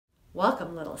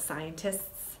Welcome, little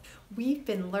scientists. We've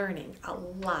been learning a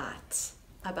lot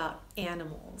about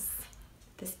animals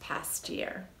this past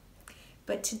year.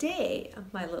 But today,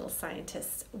 my little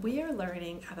scientists, we are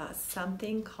learning about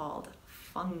something called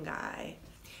fungi.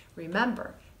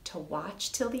 Remember to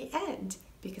watch till the end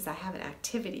because I have an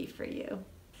activity for you.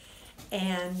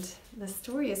 And the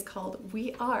story is called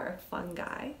We Are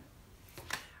Fungi,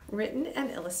 written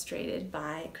and illustrated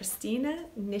by Christine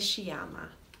Nishiyama.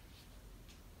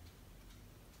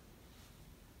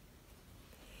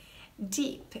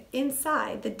 Deep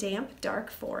inside the damp,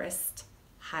 dark forest,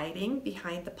 hiding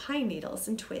behind the pine needles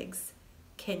and twigs,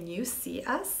 can you see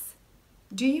us?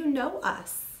 Do you know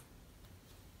us?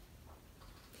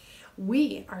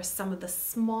 We are some of the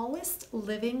smallest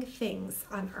living things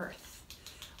on Earth.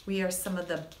 We are some of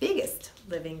the biggest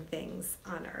living things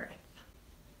on Earth.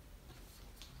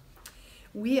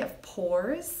 We have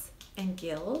pores and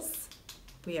gills.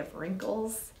 We have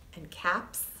wrinkles and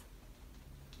caps.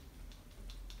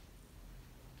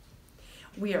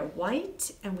 We are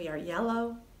white and we are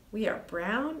yellow. We are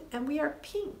brown and we are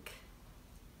pink.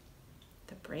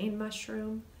 The brain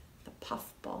mushroom, the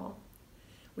puffball.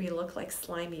 We look like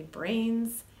slimy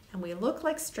brains and we look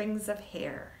like strings of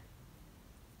hair.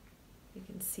 You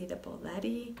can see the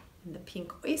boleti and the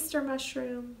pink oyster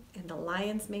mushroom and the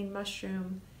lion's mane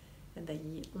mushroom and the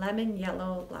lemon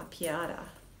yellow la piata.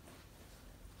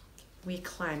 We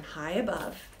climb high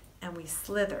above and we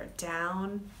slither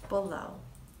down below.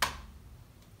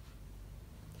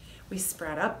 We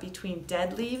sprout up between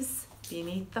dead leaves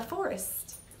beneath the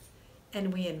forest,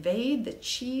 and we invade the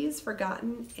cheese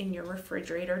forgotten in your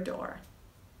refrigerator door.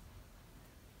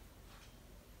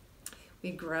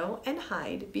 We grow and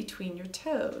hide between your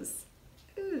toes.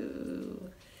 Ooh.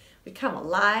 We come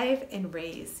alive and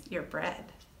raise your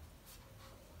bread.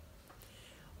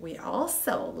 We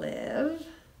also live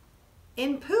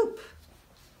in poop.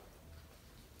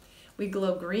 We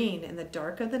glow green in the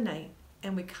dark of the night,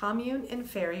 and we commune in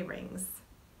fairy rings.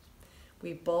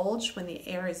 We bulge when the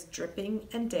air is dripping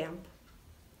and damp.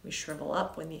 We shrivel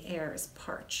up when the air is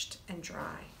parched and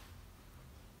dry.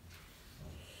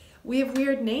 We have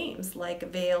weird names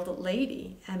like veiled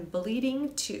lady and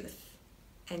bleeding tooth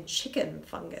and chicken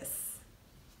fungus.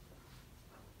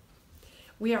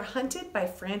 We are hunted by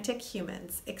frantic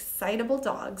humans, excitable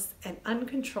dogs, and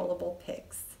uncontrollable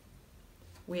pigs.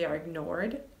 We are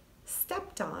ignored,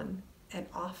 stepped on, and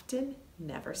often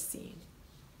never seen.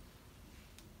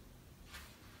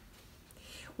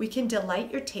 We can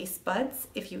delight your taste buds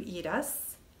if you eat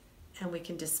us, and we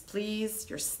can displease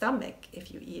your stomach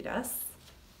if you eat us.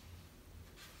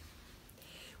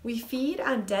 We feed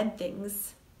on dead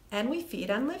things, and we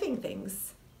feed on living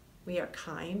things. We are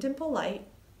kind and polite,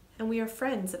 and we are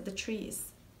friends of the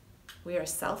trees. We are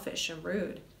selfish and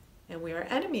rude, and we are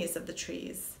enemies of the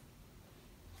trees.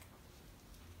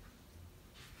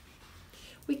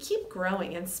 We keep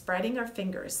growing and spreading our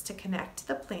fingers to connect to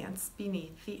the plants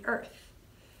beneath the earth.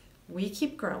 We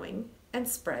keep growing and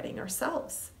spreading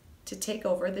ourselves to take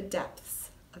over the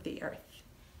depths of the earth.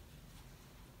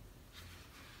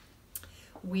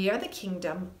 We are the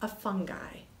kingdom of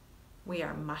fungi. We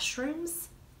are mushrooms,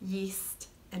 yeast,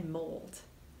 and mold.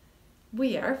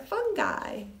 We are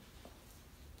fungi.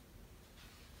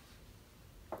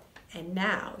 And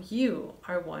now you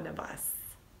are one of us.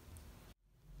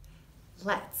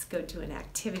 Let's go do an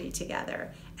activity together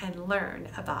and learn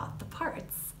about the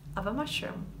parts of a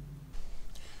mushroom.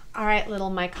 All right,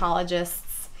 little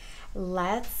mycologists,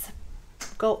 let's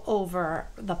go over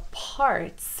the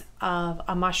parts of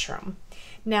a mushroom.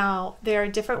 Now, there are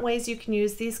different ways you can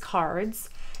use these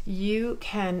cards. You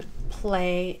can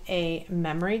play a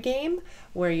memory game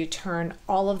where you turn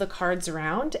all of the cards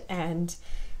around and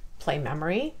play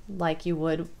memory like you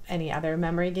would any other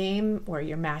memory game where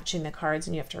you're matching the cards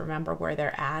and you have to remember where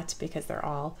they're at because they're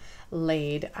all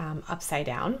laid upside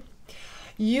down.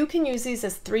 You can use these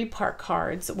as 3-part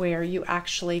cards where you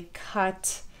actually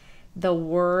cut the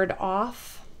word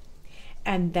off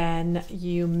and then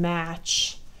you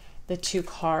match the 2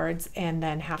 cards and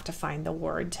then have to find the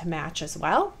word to match as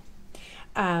well.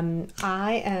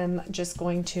 I am just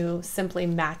going to simply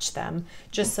match them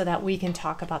just so that we can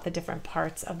talk about the different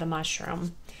parts of the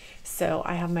mushroom. So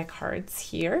I have my cards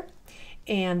here,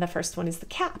 and the first one is the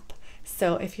cap.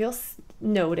 So if you'll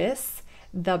notice,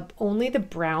 only the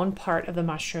brown part of the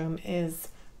mushroom is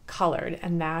colored,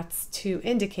 and that's to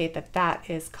indicate that that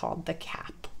is called the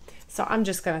cap. So I'm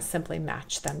just going to simply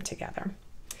match them together.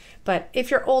 But if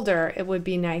you're older, it would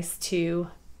be nice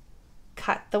to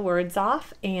cut the words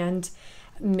off and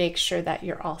make sure that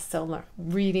you're also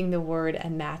reading the word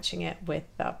and matching it with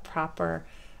the proper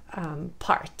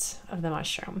part of the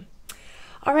mushroom.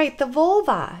 All right, the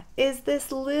vulva is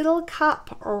this little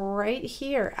cup right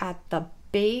here at the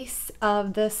base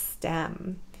of the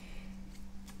stem.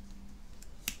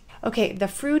 Okay, the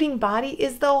fruiting body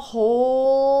is the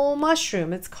whole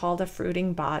mushroom. It's called a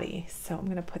fruiting body. So I'm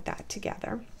going to put that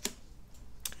together.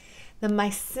 The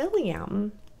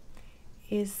mycelium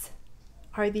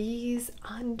are these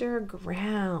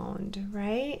underground,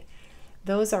 right?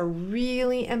 Those are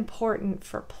really important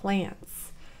for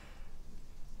plants.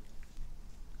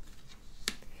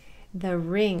 The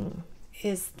ring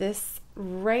is this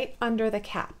right under the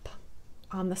cap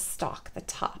on the stalk, the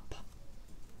top.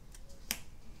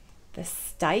 The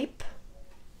stipe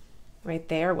right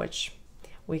there, which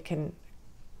this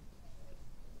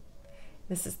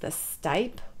is the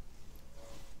stipe,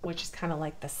 which is kind of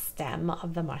like the stem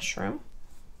of the mushroom.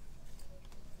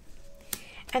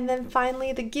 And then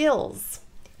finally the gills.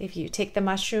 If you take the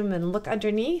mushroom and look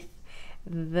underneath,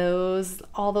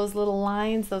 all those little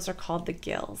lines, those are called the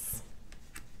gills.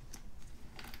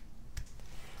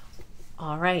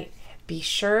 All right, be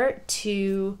sure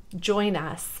to join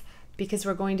us because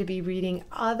we're going to be reading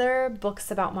other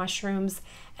books about mushrooms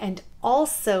and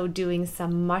also doing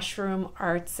some mushroom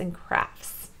arts and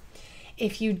crafts.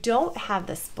 If you don't have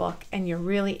this book and you're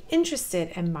really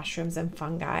interested in mushrooms and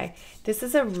fungi, this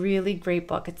is a really great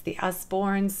book. It's the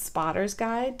Usborne Spotter's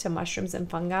Guide to Mushrooms and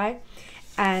Fungi.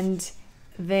 And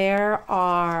there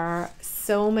are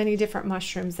so many different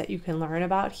mushrooms that you can learn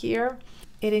about here.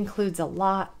 It includes a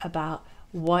lot about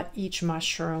what each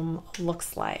mushroom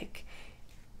looks like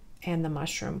and the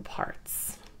mushroom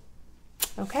parts.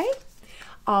 Okay?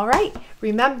 All right.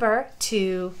 Remember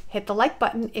to hit the like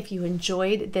button if you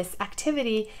enjoyed this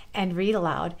activity and read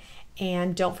aloud.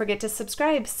 And don't forget to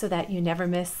subscribe so that you never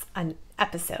miss an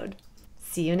episode.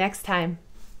 See you next time.